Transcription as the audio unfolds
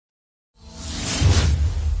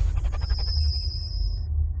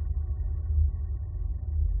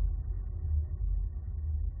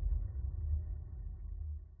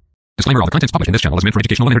Disclaimer: all the contents published in this channel is meant for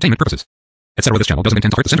educational and entertainment purposes, etc. This channel doesn't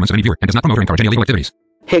intend to hurt the sentiments of any viewer and does not promote or encourage any illegal activities.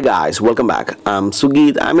 Hey guys, welcome back. I'm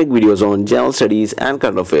Sugit. I make videos on general studies and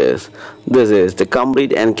current affairs. This is the complete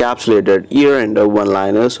encapsulated year-ender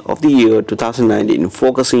one-liners of the year 2019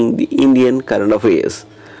 focusing the Indian current affairs.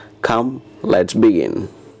 Come, let's begin.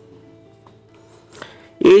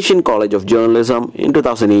 Asian College of Journalism in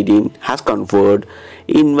 2018 has conferred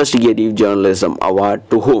Investigative Journalism Award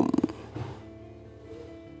to whom?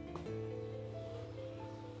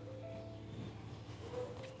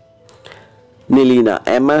 Nilina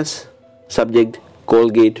MS, subject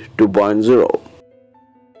Colgate 2.0.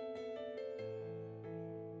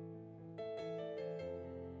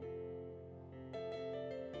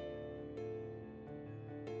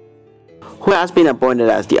 Who has been appointed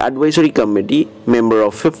as the Advisory Committee member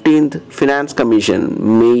of 15th Finance Commission,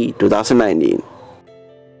 May 2019.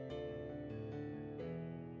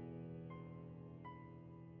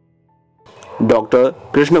 Dr.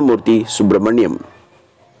 Krishnamurthy Subramaniam.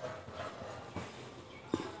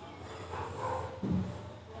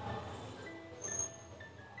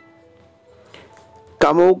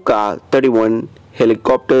 Ka-31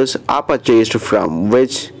 helicopters are purchased from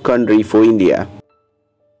which country for India?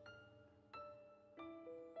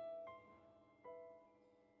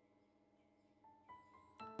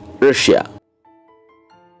 Russia.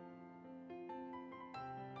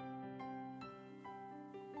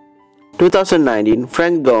 (2019)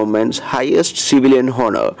 French government's highest civilian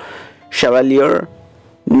honor, Chevalier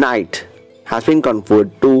Knight, has been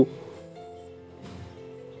conferred to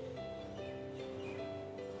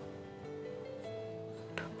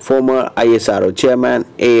former ISRO chairman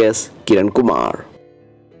A.S. Kiran Kumar.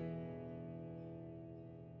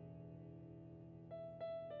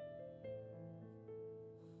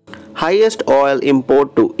 Highest oil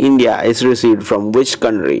import to India is received from which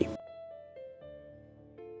country?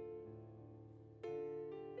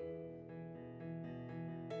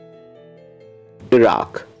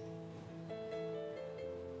 Iraq.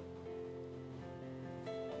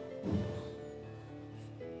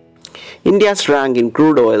 India's rank in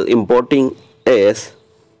crude oil importing is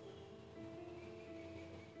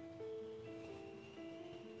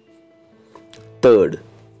third.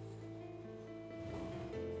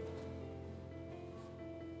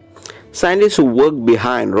 Scientists who work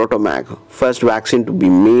behind Rotamag, first vaccine to be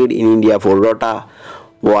made in India for Rota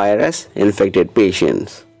virus infected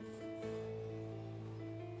patients.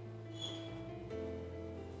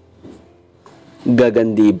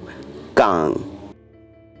 Gagandeep Kang.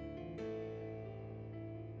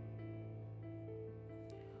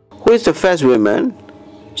 Who is the first woman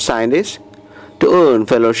scientist to earn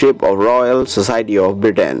fellowship of Royal Society of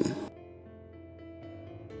Britain?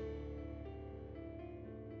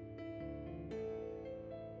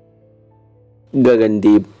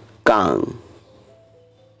 Gagandeep Kang.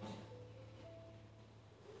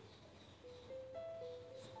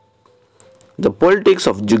 The Politics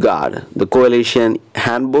of Jugaad, the Coalition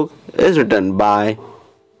Handbook, is written by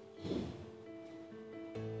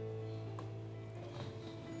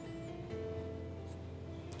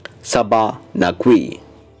Sabah Naqvi.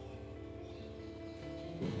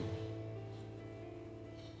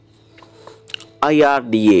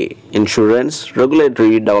 IRDA, Insurance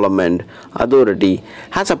Regulatory Development Authority,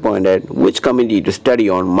 has appointed which committee to study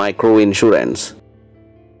on microinsurance?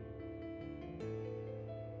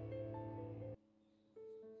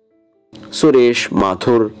 Suresh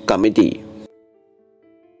Mathur Committee.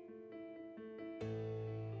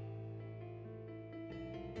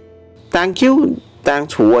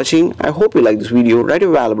 Thanks for watching. I hope you like this video. Write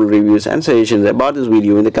your valuable reviews and suggestions about this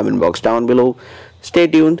video in the comment box down below. Stay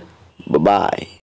tuned. Bye-bye.